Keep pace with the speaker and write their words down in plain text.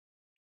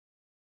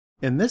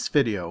In this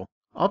video,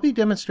 I'll be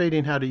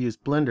demonstrating how to use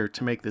Blender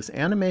to make this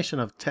animation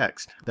of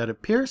text that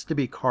appears to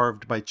be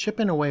carved by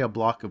chipping away a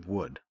block of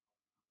wood.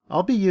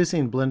 I'll be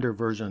using Blender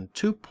version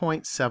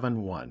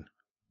 2.71.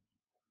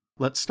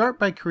 Let's start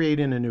by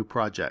creating a new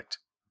project.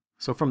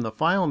 So from the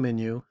File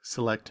menu,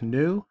 select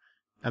New,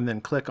 and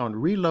then click on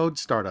Reload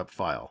Startup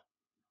File.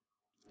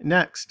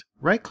 Next,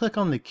 right-click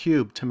on the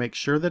cube to make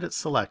sure that it's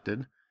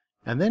selected,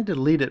 and then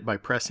delete it by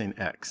pressing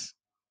X.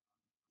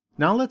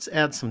 Now let's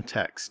add some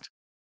text.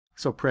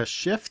 So press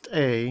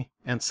Shift-A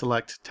and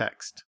select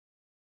Text.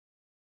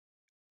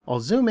 I'll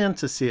zoom in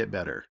to see it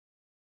better.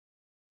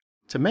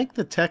 To make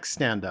the text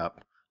stand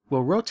up,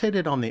 we'll rotate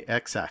it on the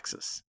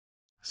X-axis.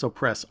 So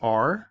press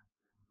R,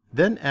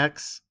 then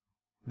X,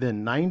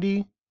 then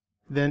 90,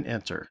 then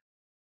Enter.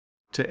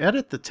 To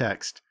edit the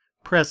text,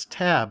 press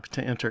Tab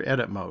to enter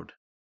edit mode.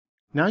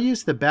 Now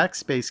use the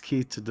backspace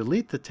key to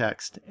delete the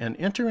text and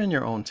enter in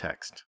your own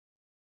text.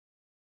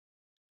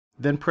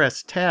 Then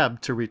press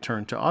Tab to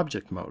return to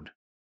object mode.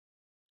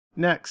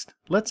 Next,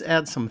 let's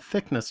add some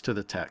thickness to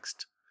the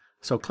text.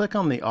 So click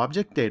on the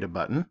Object Data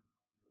button.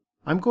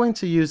 I'm going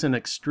to use an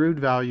extrude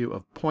value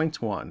of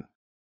 0.1.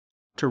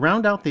 To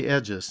round out the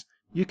edges,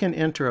 you can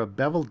enter a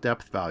bevel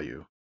depth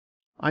value.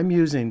 I'm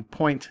using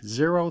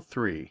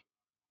 0.03.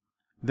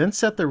 Then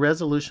set the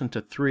resolution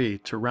to 3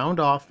 to round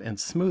off and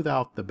smooth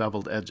out the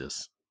beveled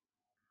edges.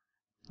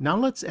 Now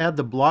let's add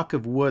the block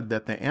of wood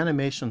that the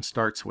animation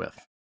starts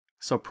with.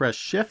 So press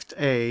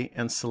Shift-A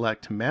and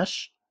select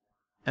Mesh,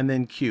 and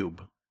then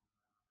Cube.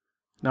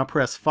 Now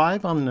press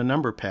 5 on the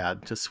number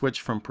pad to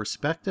switch from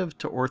perspective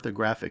to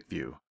orthographic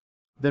view.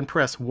 Then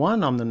press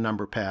 1 on the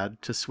number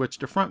pad to switch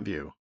to front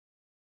view.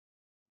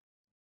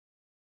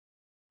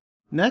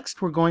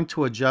 Next, we're going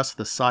to adjust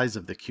the size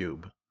of the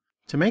cube.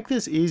 To make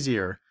this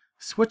easier,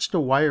 switch to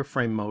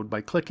wireframe mode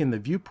by clicking the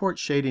Viewport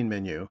Shading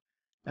menu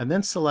and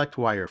then select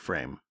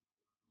Wireframe.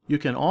 You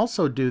can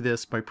also do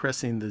this by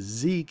pressing the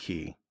Z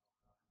key.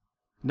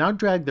 Now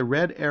drag the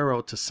red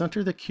arrow to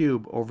center the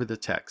cube over the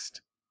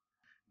text.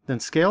 Then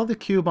scale the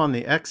cube on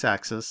the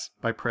X-axis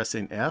by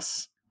pressing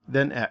S,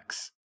 then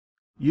X.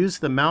 Use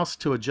the mouse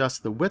to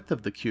adjust the width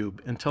of the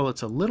cube until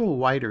it's a little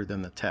wider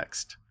than the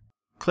text.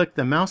 Click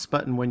the mouse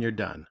button when you're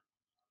done.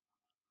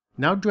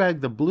 Now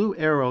drag the blue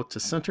arrow to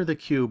center the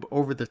cube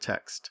over the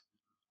text.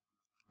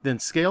 Then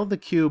scale the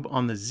cube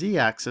on the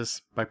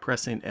Z-axis by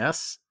pressing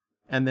S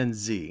and then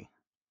Z.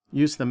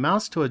 Use the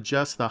mouse to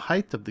adjust the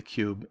height of the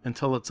cube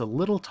until it's a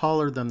little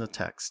taller than the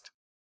text.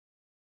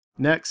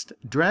 Next,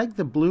 drag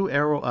the blue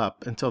arrow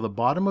up until the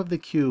bottom of the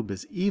cube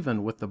is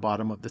even with the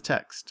bottom of the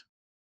text.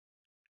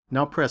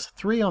 Now press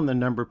 3 on the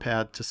number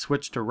pad to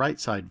switch to right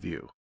side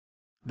view.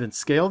 Then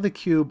scale the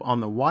cube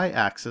on the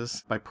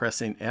Y-axis by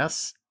pressing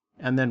S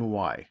and then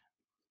Y.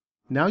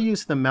 Now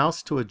use the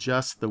mouse to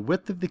adjust the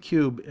width of the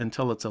cube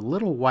until it's a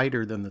little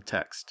wider than the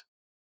text.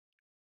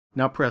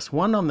 Now press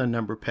 1 on the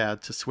number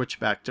pad to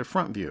switch back to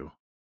front view.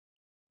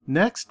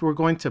 Next, we're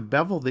going to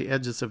bevel the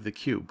edges of the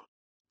cube.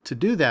 To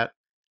do that,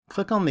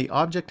 click on the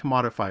Object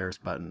Modifiers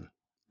button.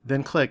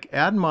 Then click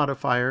Add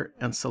Modifier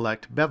and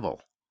select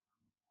Bevel.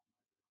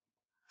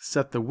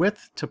 Set the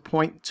width to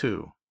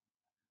 0.2.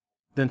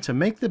 Then to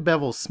make the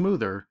bevel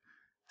smoother,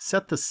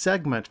 set the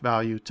segment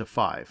value to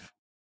 5.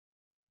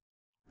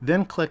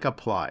 Then click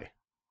Apply.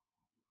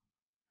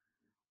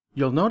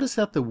 You'll notice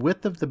that the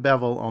width of the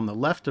bevel on the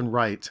left and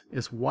right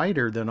is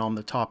wider than on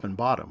the top and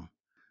bottom.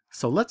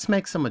 So let's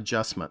make some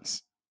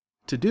adjustments.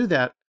 To do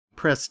that,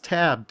 press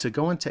Tab to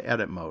go into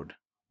edit mode.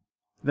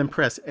 Then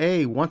press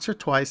A once or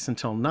twice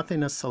until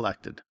nothing is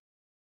selected.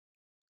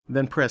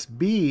 Then press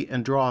B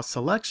and draw a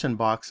selection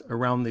box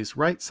around these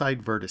right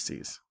side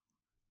vertices.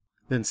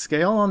 Then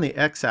scale on the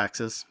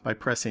X-axis by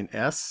pressing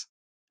S,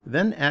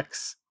 then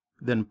X,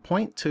 then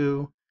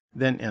 0.2,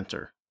 then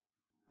Enter.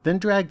 Then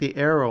drag the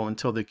arrow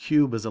until the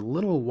cube is a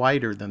little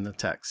wider than the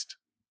text.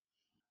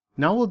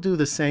 Now we'll do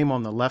the same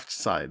on the left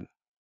side.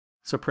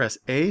 So press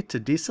A to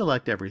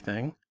deselect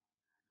everything,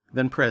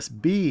 then press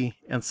B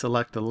and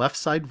select the left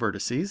side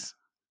vertices,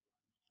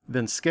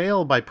 then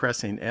scale by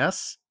pressing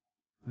S,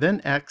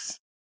 then X,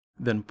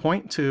 then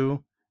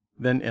 0.2,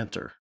 then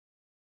Enter.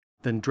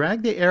 Then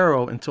drag the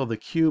arrow until the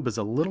cube is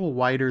a little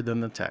wider than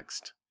the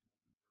text.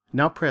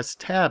 Now press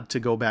Tab to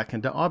go back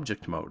into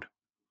object mode.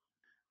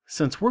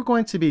 Since we're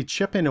going to be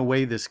chipping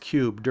away this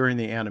cube during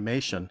the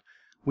animation,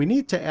 we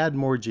need to add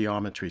more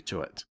geometry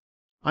to it.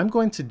 I'm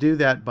going to do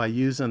that by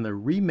using the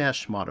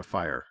Remesh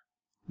Modifier.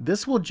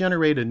 This will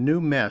generate a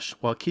new mesh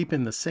while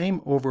keeping the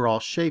same overall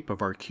shape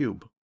of our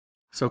cube.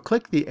 So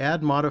click the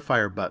Add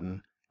Modifier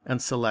button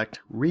and select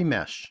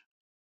Remesh.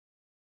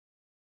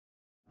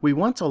 We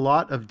want a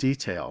lot of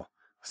detail,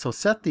 so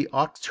set the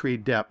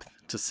Octree depth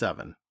to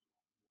 7.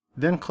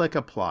 Then click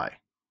Apply.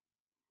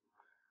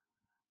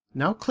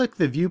 Now click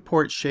the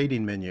Viewport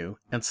Shading menu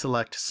and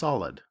select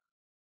Solid.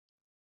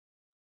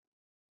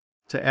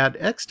 To add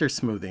extra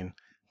smoothing,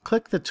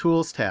 click the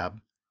Tools tab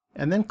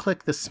and then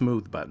click the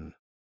Smooth button.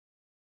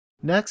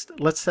 Next,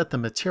 let's set the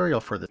material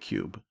for the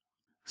cube.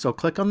 So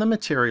click on the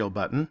Material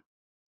button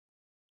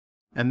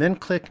and then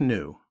click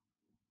New.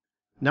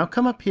 Now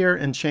come up here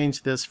and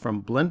change this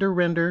from Blender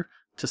Render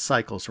to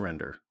Cycles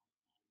Render.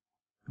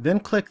 Then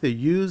click the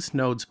Use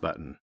Nodes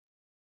button.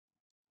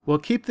 We'll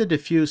keep the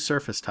diffuse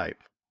surface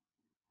type.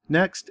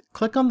 Next,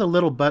 click on the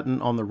little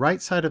button on the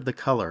right side of the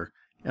color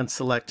and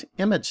select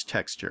Image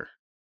Texture.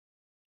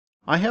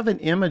 I have an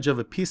image of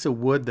a piece of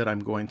wood that I'm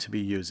going to be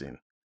using.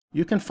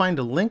 You can find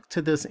a link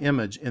to this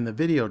image in the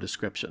video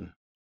description.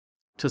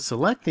 To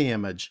select the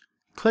image,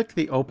 click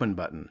the Open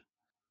button.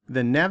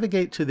 Then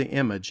navigate to the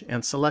image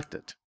and select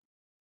it.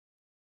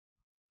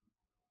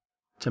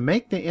 To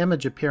make the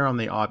image appear on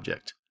the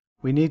object,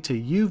 we need to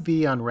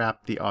UV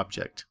unwrap the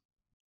object.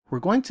 We're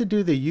going to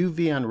do the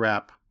UV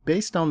unwrap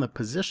based on the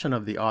position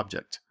of the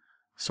object,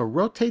 so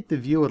rotate the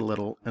view a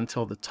little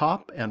until the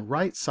top and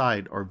right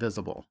side are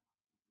visible.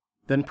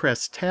 Then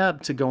press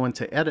Tab to go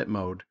into Edit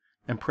mode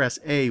and press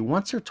A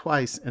once or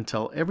twice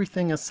until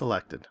everything is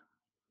selected.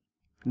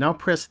 Now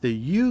press the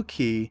U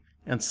key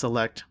and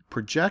select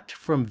Project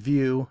from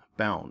View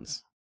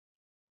Bounds.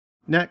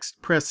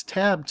 Next, press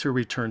Tab to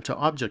return to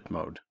object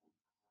mode.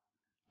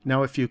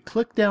 Now if you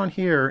click down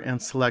here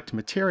and select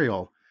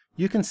Material,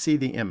 you can see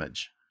the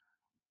image.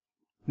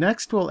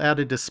 Next, we'll add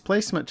a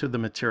displacement to the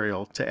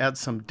material to add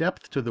some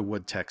depth to the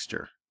wood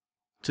texture.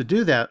 To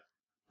do that,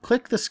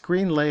 click the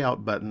Screen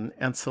Layout button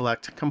and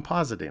select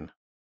Compositing.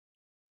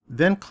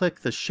 Then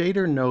click the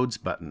Shader Nodes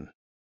button.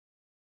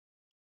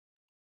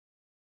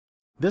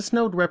 This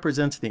node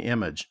represents the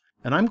image,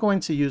 and I'm going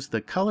to use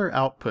the color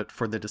output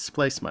for the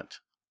displacement.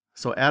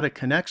 So add a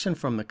connection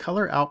from the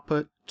color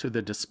output to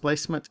the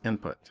displacement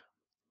input.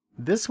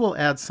 This will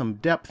add some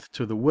depth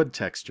to the wood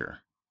texture.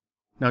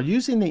 Now,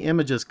 using the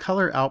image's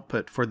color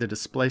output for the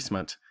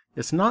displacement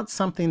is not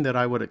something that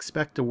I would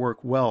expect to work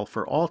well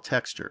for all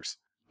textures,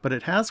 but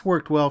it has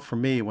worked well for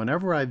me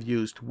whenever I've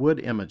used wood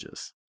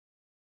images.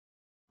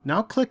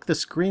 Now click the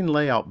Screen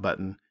Layout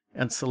button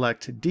and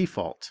select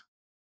Default.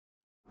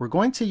 We're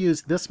going to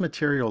use this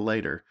material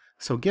later,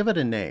 so give it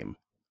a name.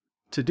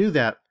 To do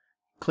that,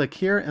 click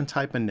here and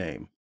type a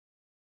name.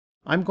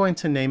 I'm going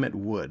to name it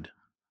Wood.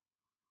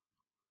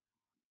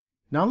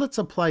 Now let's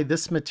apply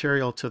this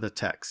material to the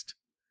text.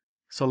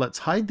 So let's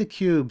hide the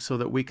cube so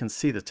that we can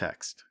see the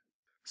text.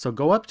 So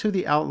go up to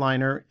the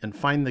outliner and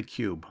find the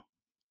cube.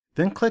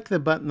 Then click the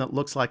button that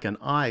looks like an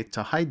eye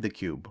to hide the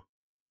cube.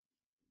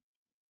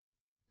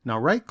 Now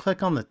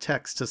right-click on the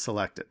text to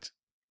select it.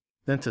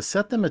 Then to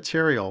set the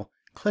material,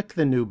 click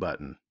the New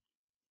button.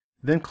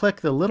 Then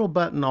click the little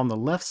button on the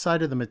left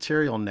side of the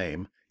material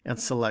name and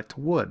select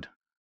Wood.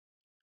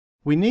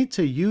 We need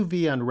to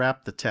UV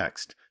unwrap the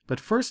text, but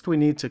first we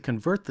need to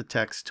convert the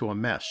text to a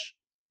mesh.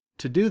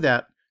 To do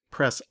that,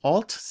 press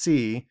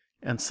Alt-C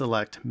and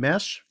select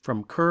Mesh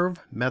from Curve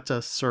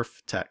Meta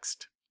Surf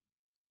Text.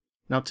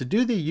 Now to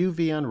do the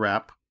UV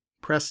unwrap,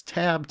 press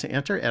Tab to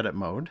enter Edit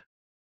mode,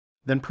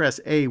 then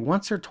press A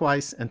once or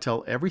twice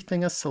until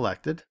everything is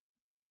selected,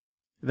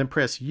 then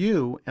press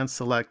U and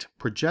select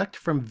Project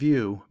from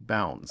View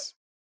Bounds.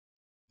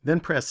 Then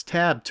press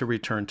Tab to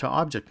return to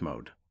object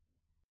mode.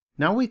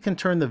 Now we can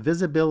turn the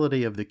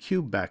visibility of the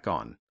cube back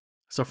on.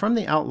 So from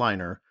the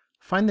outliner,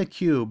 find the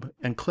cube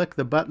and click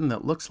the button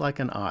that looks like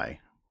an eye.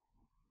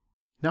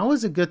 Now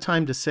is a good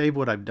time to save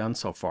what I've done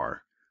so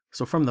far.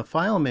 So from the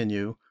File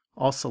menu,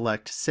 I'll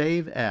select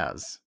Save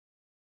As.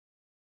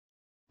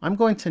 I'm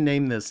going to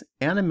name this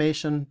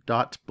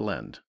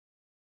animation.blend.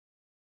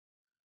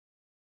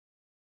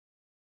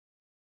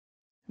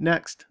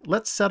 Next,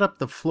 let's set up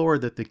the floor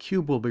that the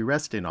cube will be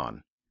resting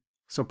on.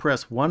 So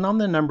press 1 on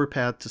the number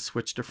pad to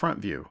switch to front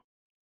view.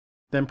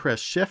 Then press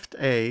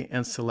Shift-A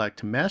and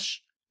select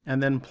Mesh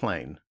and then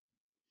Plane.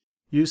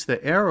 Use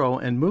the arrow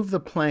and move the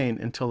plane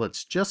until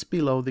it's just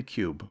below the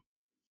cube.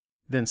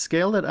 Then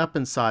scale it up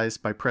in size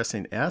by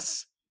pressing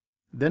S,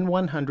 then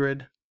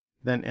 100,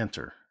 then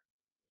Enter.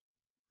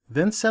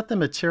 Then set the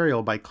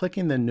material by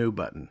clicking the New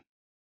button.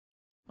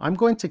 I'm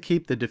going to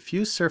keep the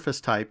diffuse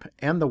surface type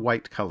and the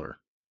white color.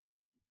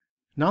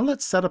 Now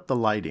let's set up the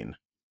lighting.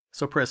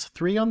 So press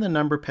 3 on the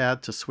number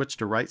pad to switch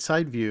to right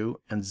side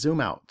view and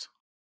zoom out.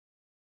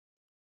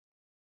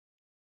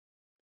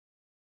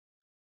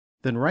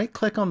 Then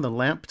right-click on the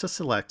lamp to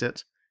select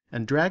it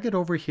and drag it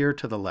over here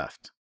to the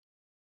left.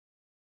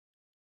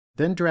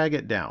 Then drag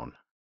it down.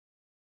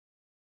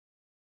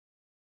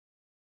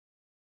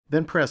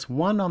 Then press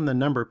 1 on the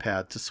number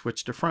pad to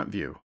switch to front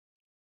view.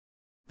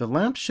 The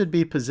lamp should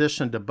be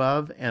positioned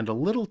above and a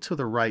little to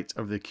the right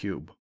of the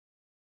cube.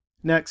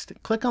 Next,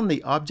 click on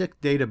the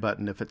Object Data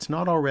button if it's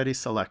not already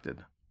selected.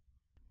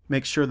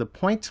 Make sure the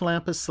point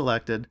lamp is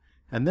selected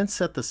and then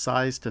set the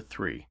size to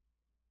 3.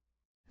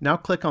 Now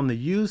click on the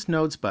Use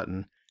Nodes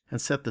button and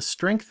set the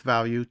strength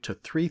value to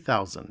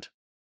 3000.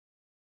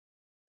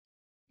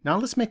 Now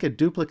let's make a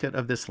duplicate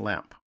of this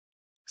lamp.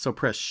 So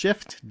press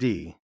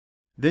Shift-D.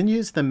 Then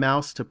use the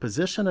mouse to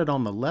position it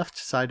on the left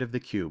side of the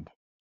cube.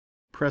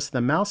 Press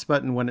the mouse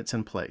button when it's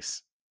in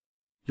place.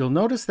 You'll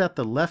notice that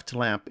the left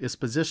lamp is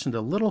positioned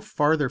a little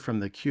farther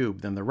from the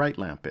cube than the right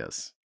lamp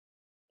is.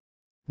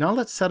 Now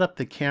let's set up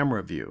the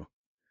camera view.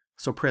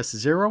 So press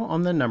 0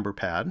 on the number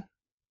pad.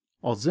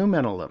 I'll zoom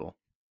in a little.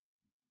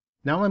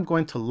 Now I'm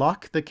going to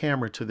lock the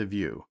camera to the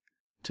view.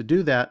 To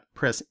do that,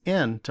 press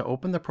N to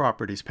open the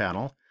Properties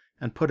panel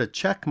and put a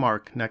check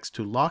mark next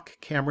to Lock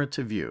Camera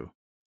to View.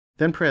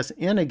 Then press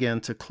N again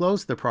to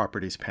close the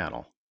Properties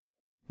panel.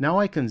 Now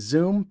I can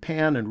zoom,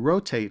 pan, and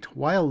rotate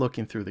while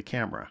looking through the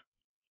camera.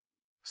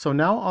 So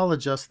now I'll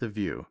adjust the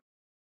view.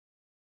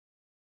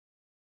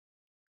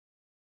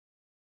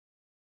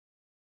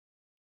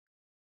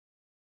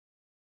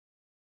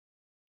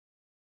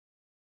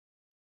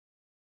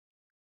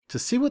 To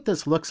see what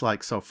this looks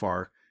like so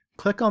far,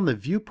 click on the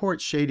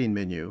Viewport Shading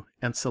menu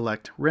and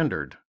select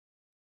Rendered.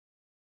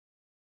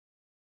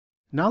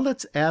 Now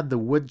let's add the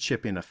wood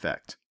chipping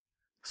effect.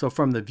 So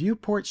from the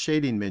Viewport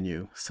Shading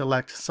menu,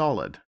 select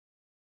Solid.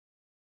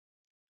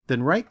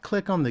 Then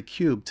right-click on the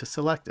cube to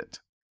select it.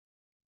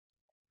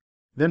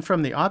 Then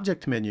from the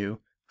Object menu,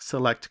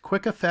 select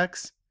Quick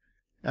Effects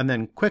and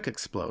then Quick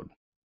Explode.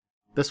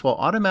 This will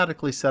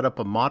automatically set up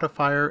a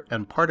modifier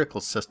and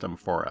particle system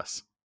for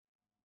us.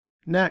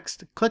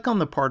 Next, click on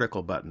the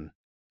Particle button.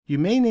 You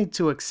may need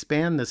to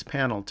expand this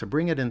panel to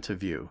bring it into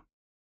view.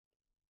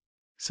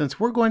 Since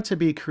we're going to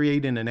be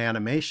creating an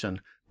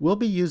animation, we'll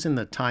be using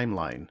the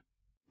timeline.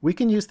 We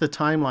can use the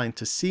timeline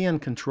to see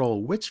and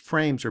control which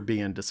frames are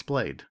being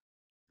displayed.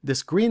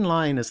 This green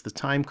line is the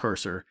time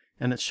cursor,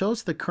 and it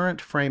shows the current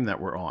frame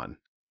that we're on.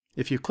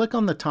 If you click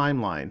on the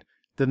timeline,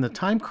 then the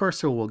time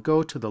cursor will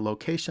go to the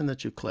location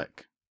that you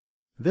click.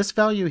 This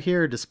value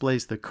here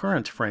displays the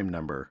current frame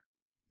number.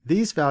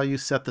 These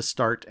values set the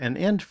start and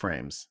end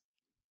frames.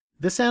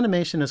 This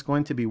animation is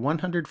going to be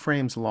 100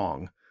 frames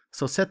long,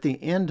 so set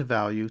the end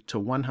value to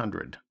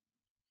 100.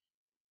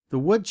 The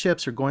wood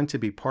chips are going to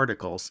be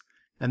particles,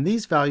 and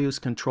these values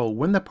control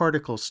when the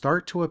particles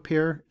start to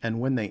appear and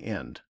when they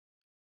end.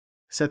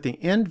 Set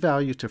the end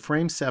value to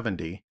frame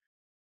 70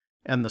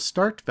 and the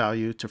start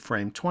value to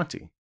frame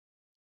 20.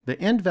 The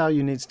end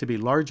value needs to be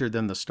larger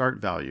than the start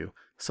value,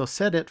 so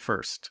set it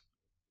first.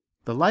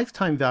 The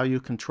lifetime value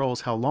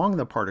controls how long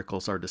the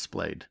particles are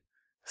displayed.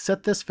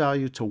 Set this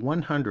value to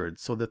 100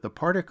 so that the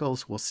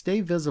particles will stay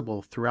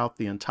visible throughout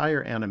the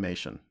entire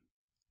animation.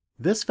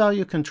 This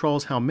value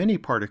controls how many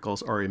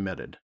particles are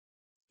emitted.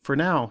 For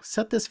now,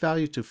 set this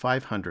value to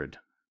 500.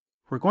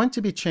 We're going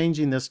to be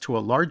changing this to a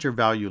larger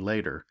value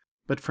later,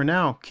 but for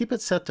now, keep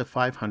it set to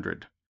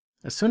 500.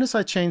 As soon as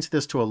I change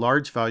this to a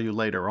large value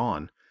later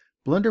on,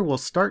 Blender will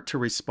start to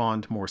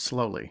respond more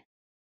slowly.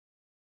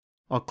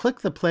 I'll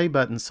click the play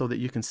button so that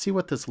you can see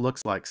what this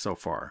looks like so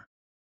far.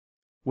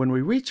 When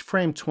we reach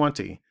frame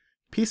 20,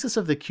 pieces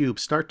of the cube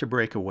start to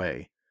break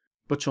away,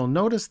 but you'll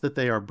notice that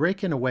they are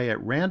breaking away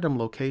at random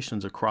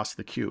locations across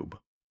the cube.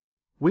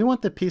 We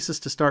want the pieces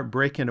to start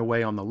breaking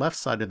away on the left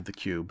side of the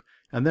cube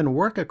and then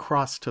work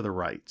across to the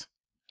right.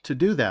 To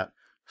do that,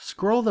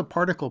 scroll the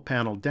particle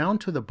panel down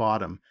to the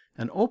bottom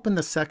and open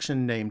the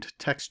section named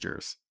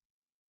Textures.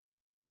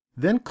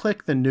 Then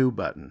click the New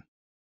button.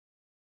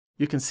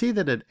 You can see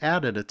that it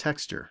added a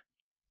texture.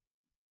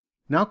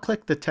 Now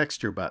click the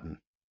Texture button.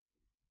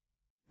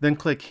 Then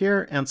click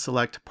here and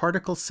select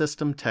Particle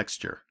System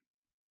Texture.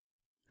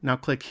 Now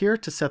click here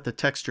to set the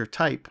texture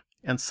type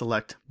and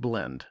select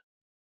Blend.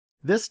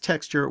 This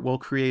texture will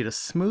create a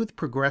smooth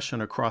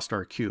progression across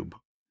our cube.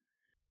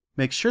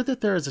 Make sure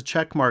that there is a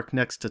check mark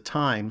next to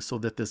time so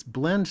that this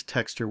blend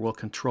texture will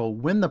control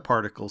when the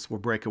particles will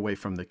break away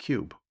from the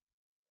cube.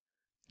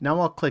 Now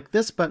I'll click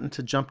this button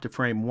to jump to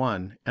frame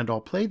 1 and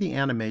I'll play the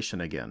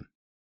animation again.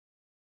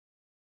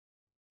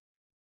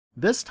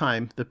 This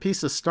time, the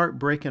pieces start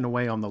breaking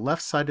away on the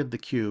left side of the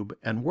cube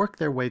and work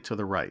their way to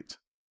the right.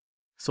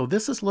 So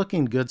this is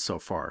looking good so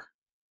far.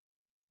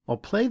 I'll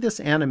play this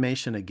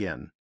animation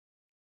again.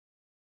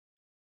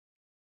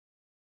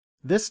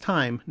 This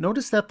time,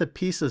 notice that the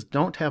pieces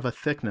don't have a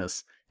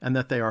thickness and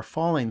that they are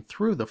falling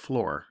through the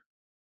floor.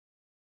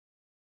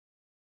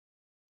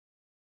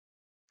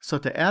 So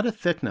to add a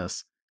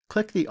thickness,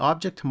 click the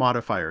Object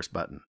Modifiers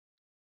button.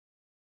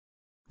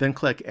 Then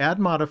click Add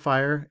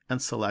Modifier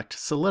and select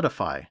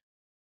Solidify.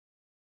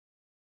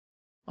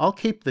 I'll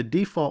keep the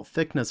default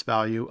thickness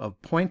value of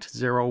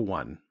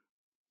 0.01.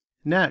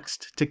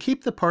 Next, to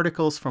keep the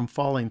particles from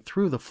falling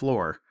through the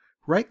floor,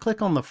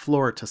 right-click on the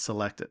floor to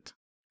select it.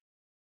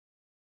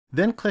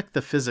 Then click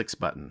the Physics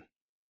button.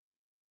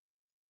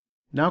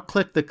 Now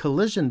click the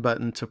Collision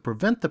button to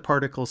prevent the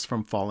particles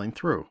from falling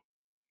through.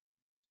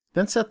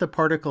 Then set the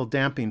particle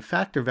damping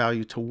factor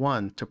value to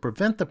 1 to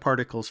prevent the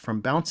particles from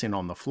bouncing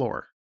on the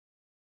floor.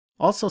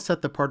 Also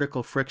set the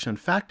particle friction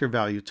factor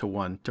value to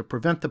 1 to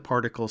prevent the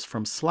particles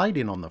from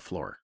sliding on the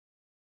floor.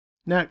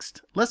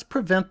 Next, let's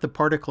prevent the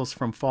particles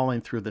from falling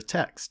through the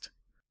text.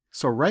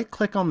 So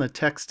right-click on the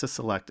text to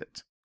select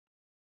it.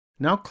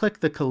 Now click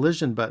the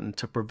Collision button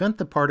to prevent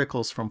the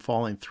particles from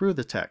falling through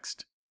the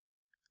text.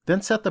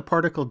 Then set the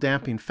particle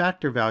damping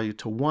factor value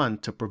to 1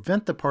 to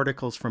prevent the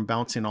particles from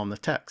bouncing on the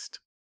text.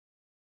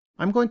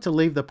 I'm going to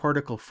leave the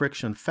particle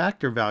friction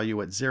factor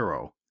value at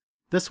 0.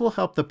 This will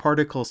help the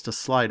particles to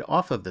slide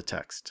off of the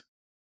text.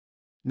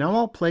 Now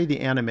I'll play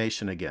the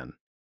animation again.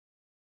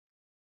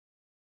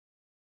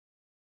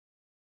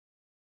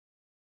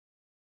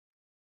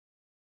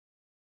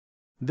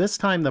 This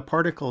time the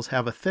particles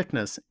have a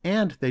thickness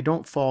and they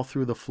don't fall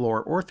through the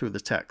floor or through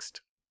the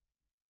text.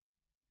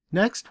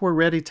 Next, we're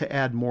ready to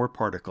add more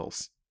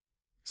particles.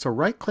 So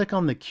right-click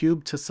on the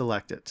cube to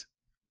select it.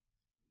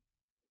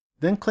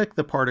 Then click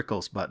the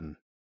Particles button.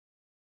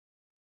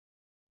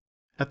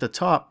 At the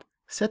top,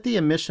 set the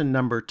emission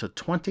number to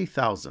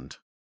 20,000.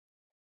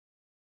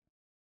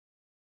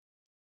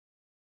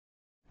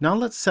 Now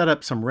let's set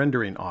up some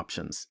rendering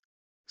options.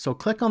 So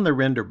click on the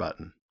Render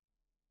button.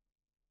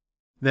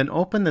 Then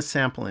open the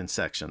Sampling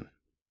section.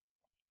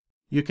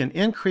 You can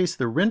increase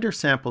the render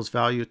samples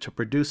value to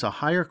produce a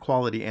higher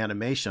quality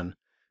animation,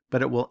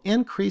 but it will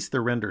increase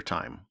the render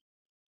time.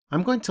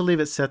 I'm going to leave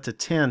it set to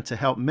 10 to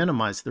help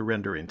minimize the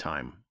rendering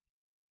time.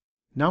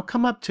 Now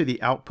come up to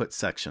the Output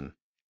section.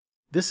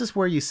 This is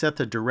where you set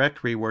the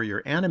directory where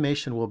your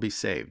animation will be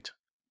saved.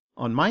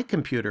 On my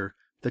computer,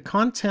 the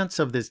contents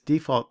of this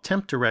default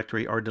temp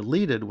directory are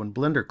deleted when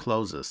Blender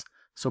closes,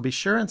 so be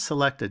sure and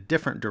select a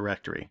different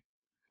directory.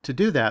 To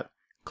do that,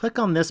 click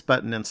on this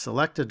button and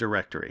select a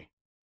directory.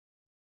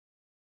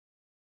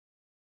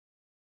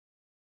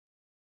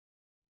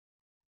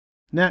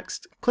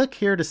 Next, click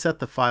here to set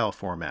the file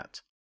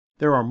format.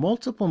 There are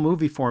multiple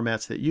movie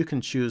formats that you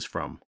can choose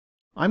from.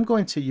 I'm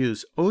going to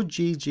use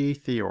OGG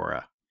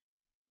Theora.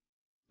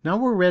 Now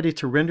we're ready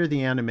to render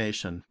the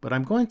animation, but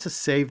I'm going to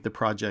save the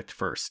project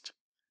first.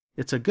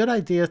 It's a good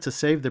idea to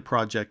save the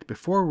project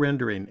before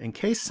rendering in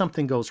case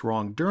something goes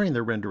wrong during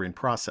the rendering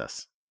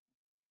process.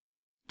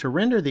 To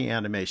render the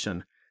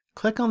animation,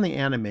 click on the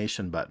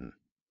Animation button.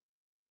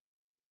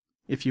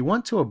 If you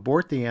want to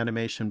abort the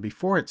animation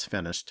before it's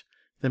finished,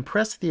 then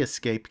press the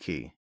Escape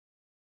key.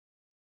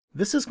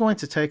 This is going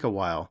to take a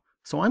while,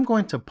 so I'm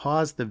going to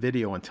pause the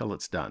video until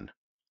it's done.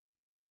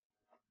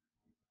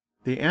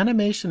 The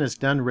animation is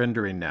done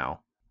rendering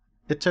now.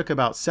 It took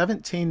about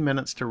 17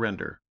 minutes to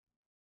render.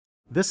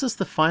 This is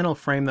the final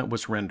frame that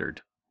was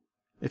rendered.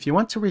 If you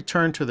want to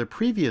return to the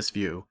previous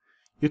view,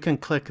 you can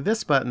click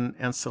this button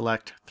and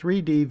select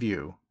 3D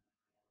View.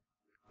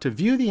 To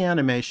view the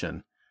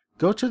animation,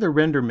 go to the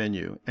Render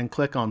menu and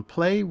click on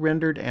Play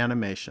Rendered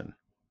Animation.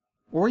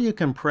 Or you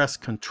can press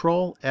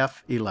Ctrl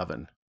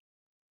F11.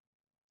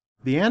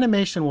 The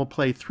animation will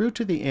play through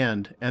to the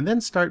end and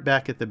then start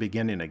back at the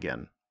beginning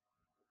again.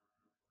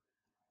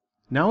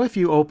 Now if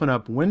you open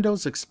up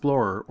Windows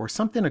Explorer or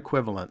something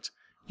equivalent,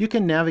 you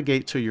can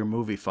navigate to your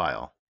movie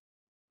file.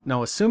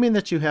 Now assuming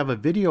that you have a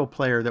video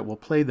player that will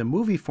play the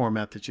movie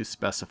format that you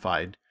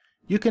specified,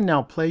 you can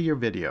now play your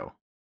video.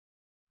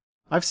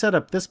 I've set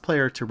up this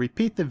player to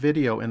repeat the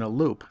video in a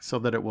loop so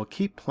that it will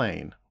keep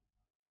playing.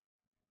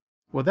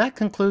 Well, that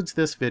concludes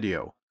this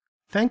video.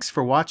 Thanks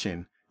for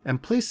watching,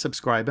 and please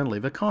subscribe and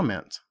leave a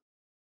comment.